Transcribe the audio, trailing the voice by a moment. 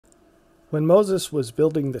When Moses was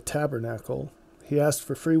building the tabernacle, he asked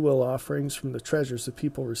for free will offerings from the treasures the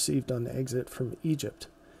people received on the exit from Egypt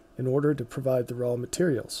in order to provide the raw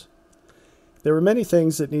materials. There were many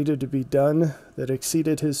things that needed to be done that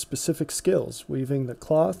exceeded his specific skills: weaving the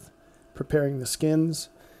cloth, preparing the skins,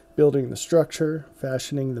 building the structure,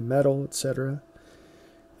 fashioning the metal, etc.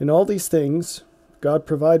 In all these things, God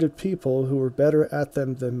provided people who were better at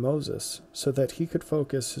them than Moses, so that he could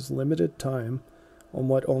focus his limited time on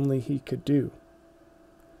what only he could do.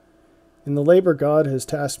 In the labor God has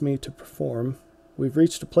tasked me to perform, we've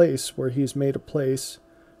reached a place where he's made a place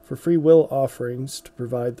for free will offerings to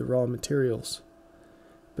provide the raw materials.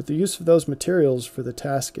 But the use of those materials for the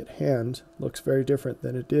task at hand looks very different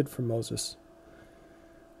than it did for Moses.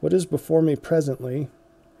 What is before me presently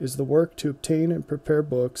is the work to obtain and prepare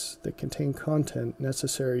books that contain content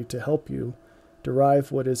necessary to help you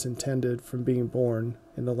derive what is intended from being born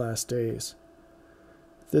in the last days.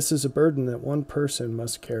 This is a burden that one person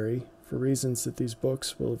must carry for reasons that these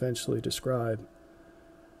books will eventually describe.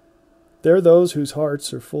 There are those whose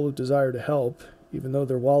hearts are full of desire to help, even though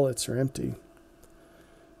their wallets are empty.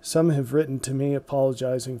 Some have written to me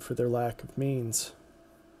apologizing for their lack of means.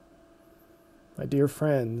 My dear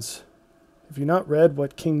friends, have you not read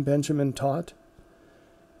what King Benjamin taught?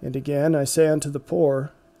 And again I say unto the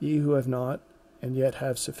poor, ye who have not, and yet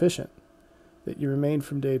have sufficient, that ye remain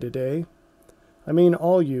from day to day. I mean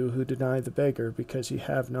all you who deny the beggar because ye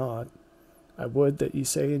have not. I would that ye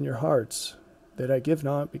say in your hearts, that I give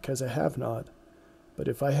not because I have not, but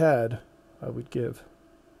if I had, I would give.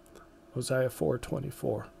 Hosea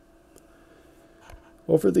 4:24.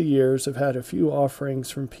 Over the years, I've had a few offerings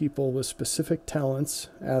from people with specific talents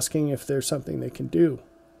asking if there's something they can do.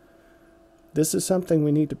 This is something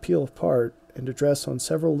we need to peel apart and address on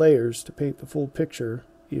several layers to paint the full picture,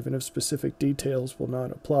 even if specific details will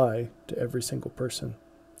not apply to every single person.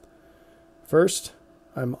 First,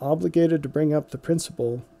 I'm obligated to bring up the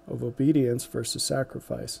principle of obedience versus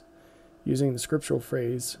sacrifice, using the scriptural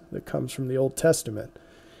phrase that comes from the Old Testament,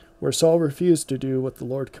 where Saul refused to do what the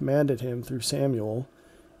Lord commanded him through Samuel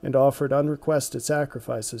and offered unrequested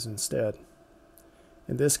sacrifices instead.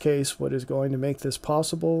 In this case, what is going to make this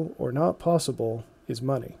possible or not possible is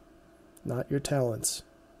money, not your talents.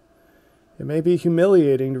 It may be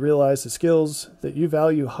humiliating to realize the skills that you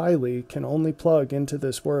value highly can only plug into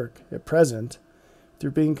this work at present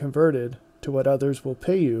through being converted to what others will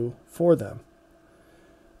pay you for them.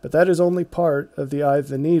 But that is only part of the eye of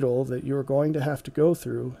the needle that you are going to have to go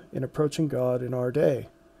through in approaching God in our day,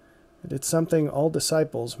 and it's something all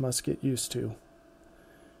disciples must get used to.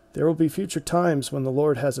 There will be future times when the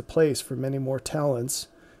Lord has a place for many more talents,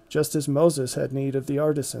 just as Moses had need of the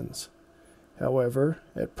artisans. However,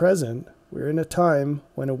 at present, we're in a time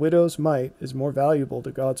when a widow's mite is more valuable to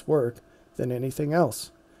God's work than anything else,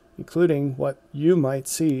 including what you might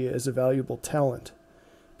see as a valuable talent,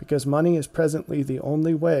 because money is presently the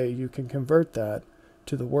only way you can convert that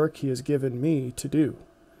to the work He has given me to do,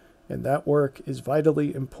 and that work is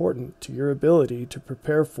vitally important to your ability to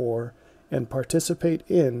prepare for and participate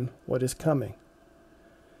in what is coming.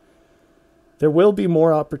 There will be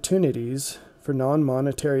more opportunities for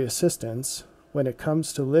non-monetary assistance when it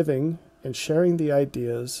comes to living and sharing the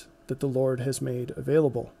ideas that the Lord has made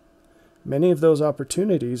available. Many of those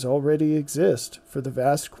opportunities already exist for the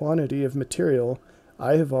vast quantity of material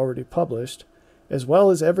I have already published, as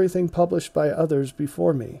well as everything published by others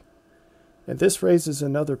before me. And this raises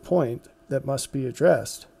another point that must be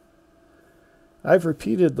addressed. I've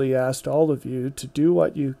repeatedly asked all of you to do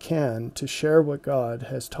what you can to share what God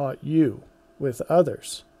has taught you with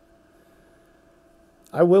others.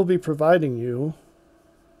 I will be providing you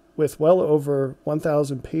with well over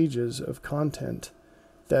 1,000 pages of content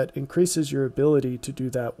that increases your ability to do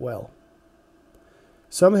that well.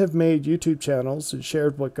 Some have made YouTube channels and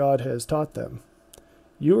shared what God has taught them.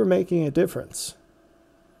 You are making a difference.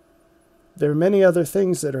 There are many other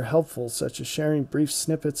things that are helpful, such as sharing brief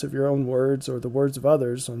snippets of your own words or the words of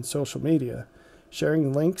others on social media,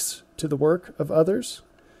 sharing links to the work of others,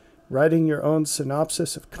 writing your own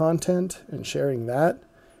synopsis of content and sharing that,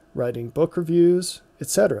 writing book reviews,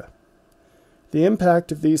 etc. The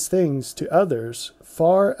impact of these things to others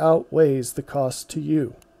far outweighs the cost to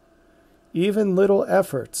you. Even little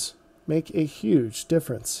efforts make a huge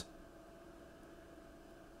difference.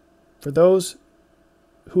 For those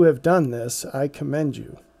who have done this, I commend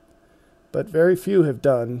you, but very few have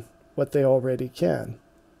done what they already can.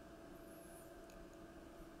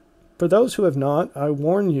 For those who have not, I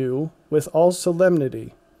warn you with all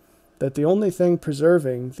solemnity that the only thing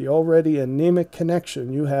preserving the already anemic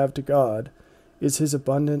connection you have to God is His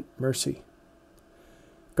abundant mercy.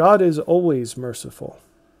 God is always merciful.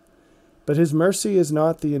 But his mercy is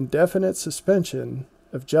not the indefinite suspension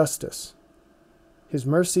of justice. His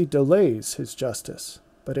mercy delays his justice,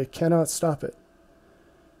 but it cannot stop it.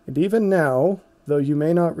 And even now, though you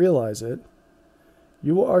may not realize it,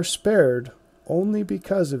 you are spared only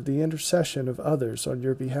because of the intercession of others on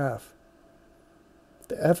your behalf.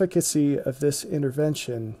 The efficacy of this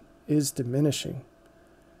intervention is diminishing,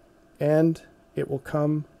 and it will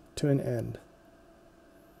come to an end.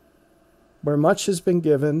 Where much has been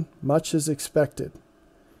given, much is expected.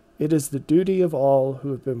 It is the duty of all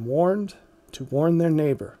who have been warned to warn their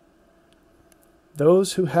neighbor.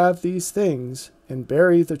 Those who have these things and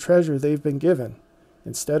bury the treasure they've been given,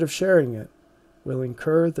 instead of sharing it, will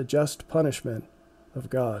incur the just punishment of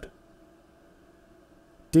God.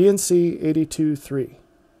 D&C 82:3.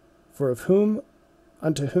 For of him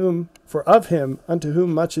unto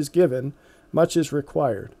whom much is given, much is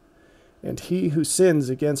required, and he who sins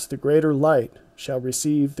against the greater light shall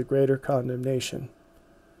receive the greater condemnation.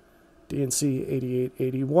 D&C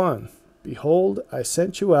 88:81. Behold, I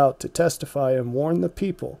sent you out to testify and warn the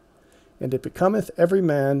people, and it becometh every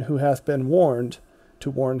man who hath been warned to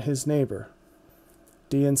warn his neighbor.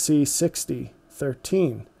 D&C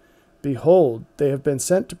 60:13. Behold, they have been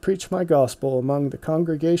sent to preach my gospel among the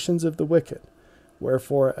congregations of the wicked.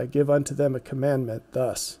 Wherefore I give unto them a commandment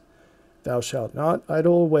thus: Thou shalt not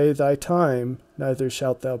idle away thy time, neither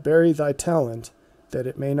shalt thou bury thy talent, that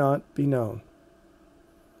it may not be known.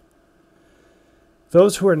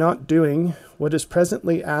 Those who are not doing what is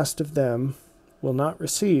presently asked of them will not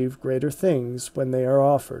receive greater things when they are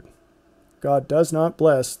offered. God does not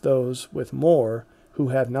bless those with more who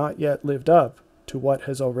have not yet lived up to what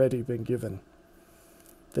has already been given.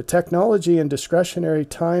 The technology and discretionary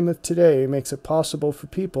time of today makes it possible for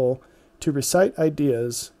people to recite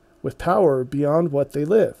ideas with power beyond what they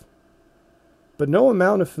live. But no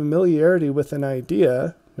amount of familiarity with an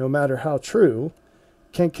idea, no matter how true,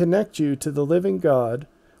 can connect you to the living God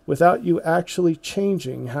without you actually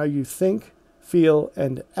changing how you think, feel,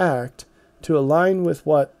 and act to align with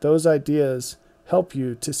what those ideas help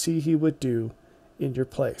you to see He would do in your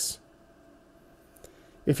place.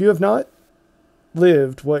 If you have not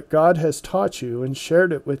lived what God has taught you and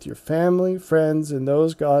shared it with your family, friends, and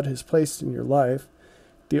those God has placed in your life,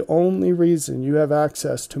 the only reason you have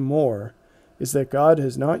access to more is that God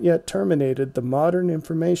has not yet terminated the modern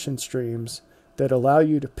information streams that allow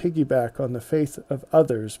you to piggyback on the faith of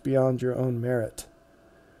others beyond your own merit.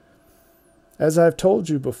 As I've told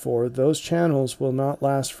you before, those channels will not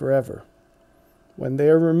last forever. When they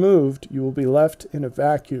are removed, you will be left in a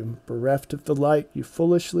vacuum, bereft of the light you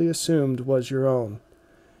foolishly assumed was your own,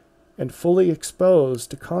 and fully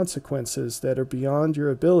exposed to consequences that are beyond your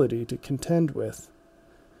ability to contend with.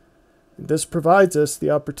 And this provides us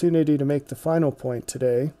the opportunity to make the final point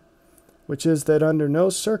today, which is that under no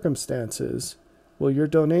circumstances will your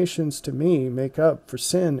donations to me make up for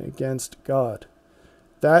sin against God.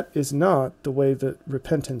 That is not the way that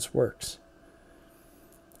repentance works.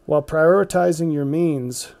 While prioritizing your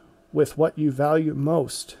means with what you value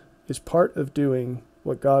most is part of doing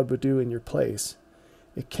what God would do in your place,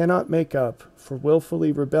 it cannot make up for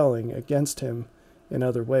willfully rebelling against Him in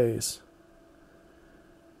other ways.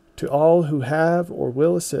 To all who have or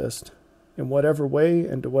will assist, in whatever way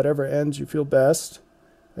and to whatever ends you feel best,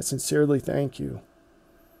 I sincerely thank you.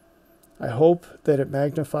 I hope that it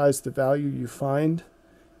magnifies the value you find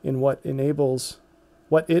in what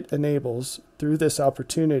it enables through this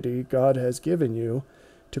opportunity God has given you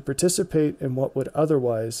to participate in what would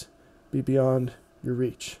otherwise be beyond your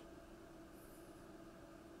reach.